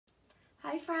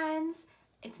Hi friends,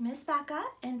 it's Miss Becca,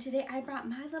 and today I brought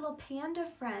my little panda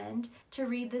friend to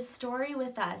read this story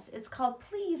with us. It's called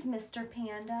Please Mr.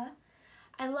 Panda.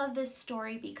 I love this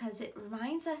story because it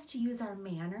reminds us to use our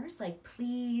manners like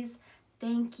please,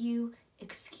 thank you,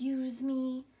 excuse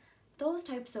me, those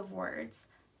types of words.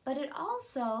 But it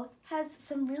also has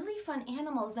some really fun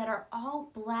animals that are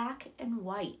all black and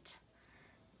white.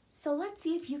 So let's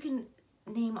see if you can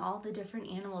name all the different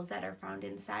animals that are found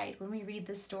inside when we read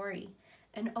the story.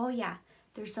 And oh yeah,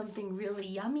 there's something really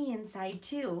yummy inside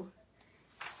too.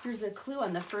 Here's a clue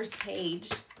on the first page.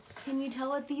 Can you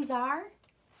tell what these are?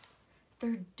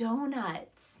 They're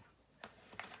donuts.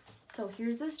 So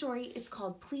here's the story. It's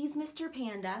called Please Mr.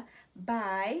 Panda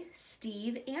by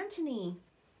Steve Antony.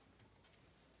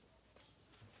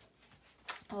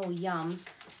 Oh yum.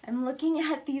 I'm looking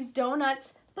at these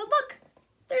donuts, but look,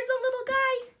 there's a little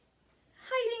guy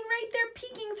hiding right there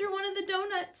peeking through one of the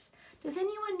donuts. Does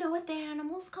anyone know what the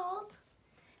animal's called?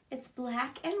 It's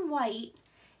black and white.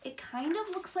 It kind of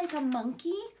looks like a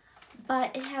monkey,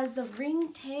 but it has the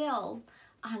ring tail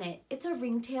on it. It's a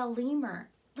ringtail lemur.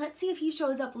 Let's see if he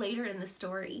shows up later in the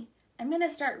story. I'm gonna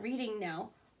start reading now.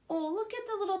 Oh, look at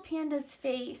the little panda's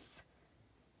face.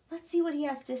 Let's see what he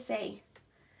has to say.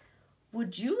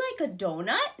 Would you like a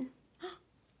donut?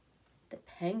 The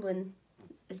penguin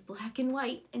is black and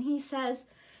white, and he says,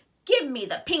 give me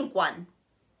the pink one.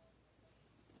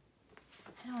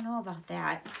 I don't know about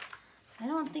that. I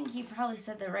don't think he probably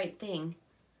said the right thing.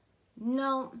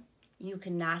 No, you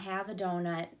cannot have a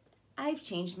donut. I've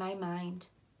changed my mind.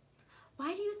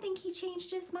 Why do you think he changed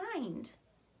his mind?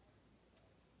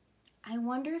 I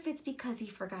wonder if it's because he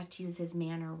forgot to use his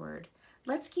manner word.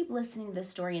 Let's keep listening to the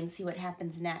story and see what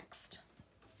happens next.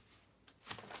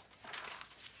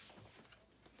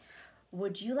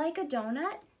 Would you like a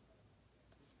donut?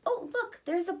 Oh, look,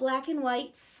 there's a black and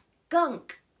white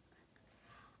skunk.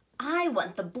 I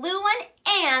want the blue one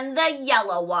and the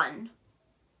yellow one.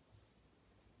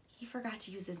 He forgot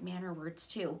to use his manner words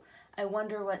too. I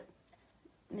wonder what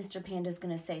Mr. Panda's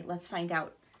gonna say. Let's find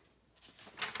out.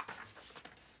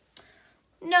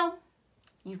 No,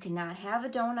 you cannot have a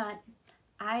donut.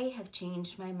 I have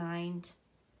changed my mind.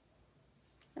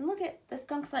 And look at the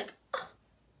skunk's like, oh,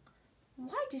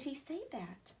 why did he say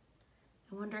that?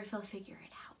 I wonder if he'll figure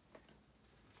it out.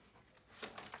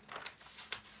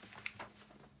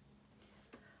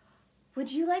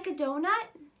 Would you like a donut?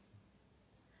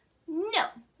 No,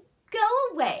 go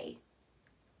away,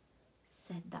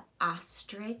 said the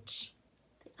ostrich.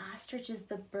 The ostrich is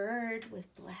the bird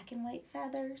with black and white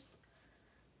feathers.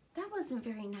 That wasn't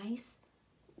very nice.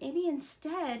 Maybe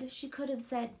instead she could have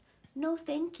said, no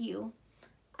thank you.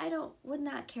 Would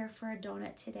not care for a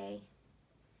donut today.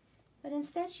 But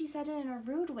instead she said it in a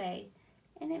rude way,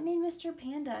 and it made Mr.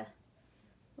 Panda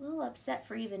a little upset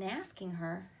for even asking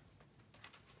her.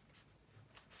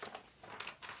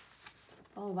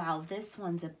 Oh wow, this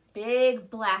one's a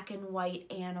big black and white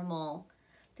animal.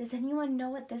 Does anyone know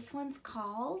what this one's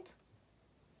called?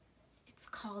 It's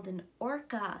called an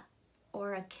orca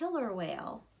or a killer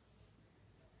whale.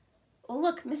 Oh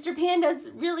look, Mr. Panda's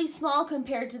really small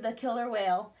compared to the killer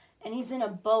whale, and he's in a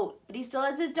boat, but he still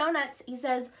has his donuts. He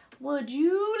says, would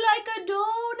you like a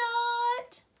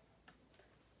donut?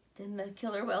 Then the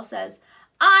killer whale says,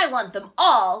 I want them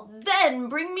all, then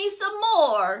bring me some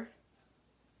more.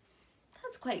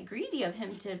 That's quite greedy of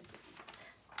him to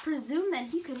presume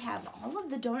that he could have all of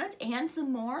the donuts and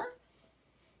some more.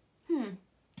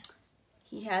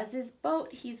 He has his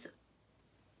boat. He's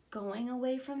going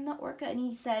away from the orca, and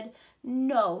he said,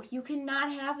 no, you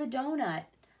cannot have a donut.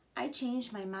 I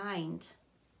changed my mind.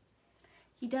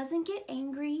 He doesn't get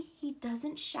angry. He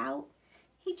doesn't shout.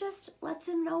 He just lets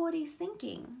him know what he's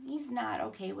thinking. He's not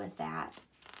okay with that.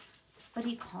 But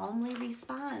he calmly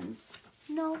responds,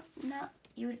 no,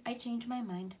 I changed my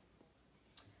mind.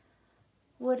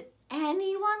 Would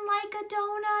anyone like a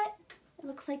donut? It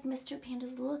looks like Mr.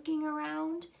 Panda's looking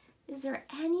around. Is there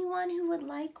anyone who would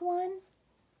like one?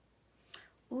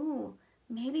 Ooh,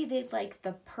 maybe they'd like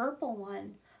the purple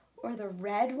one, or the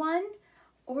red one,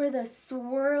 or the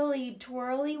swirly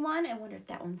twirly one. I wonder if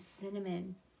that one's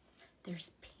cinnamon.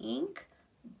 There's pink,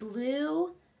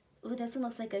 blue. Ooh, this one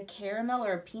looks like a caramel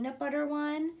or a peanut butter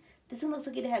one. This one looks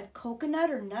like it has coconut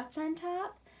or nuts on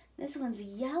top. This one's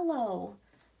yellow.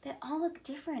 They all look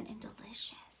different and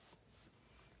delicious.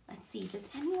 Let's see, does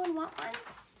anyone want one?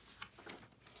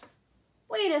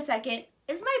 Wait a second,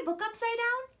 is my book upside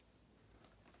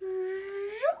down?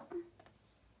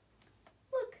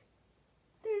 Look,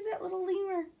 there's that little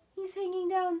lemur. He's hanging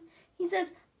down. He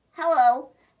says,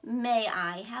 hello, may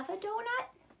I have a donut?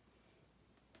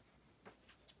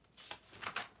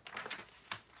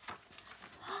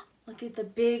 Look at the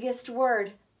biggest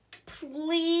word.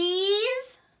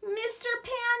 Please, Mr.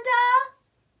 Panda?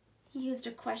 He used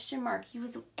a question mark. He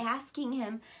was asking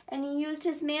him, and he used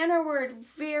his manner word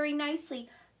very nicely.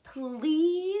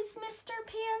 Please, Mr.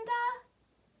 Panda?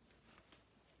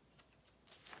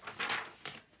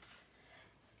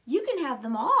 You can have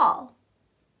them all.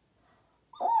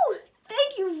 Oh,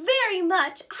 thank you very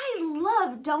much. I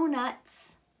love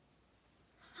donuts.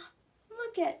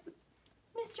 Look at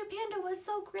Mr. Panda was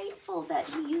so grateful that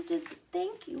he used his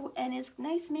thank you and his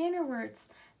nice manner words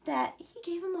that he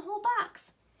gave him the whole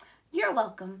box. You're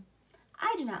welcome.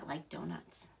 I do not like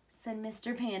donuts, said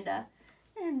Mr. Panda.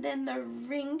 And then the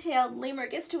ring-tailed lemur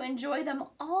gets to enjoy them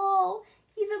all.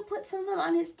 He even put some of them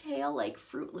on his tail like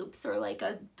Fruit Loops or like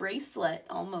a bracelet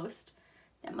almost.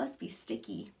 That must be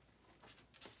sticky.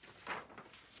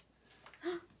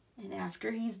 And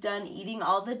after he's done eating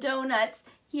all the donuts,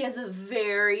 he has a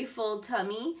very full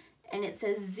tummy, and it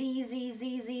says Z, Z,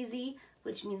 Z, Z, Z,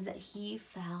 which means that he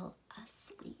fell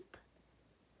asleep.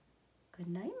 Good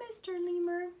night, Mr.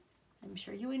 Lemur. I'm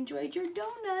sure you enjoyed your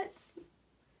donuts.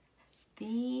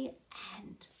 The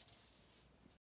end.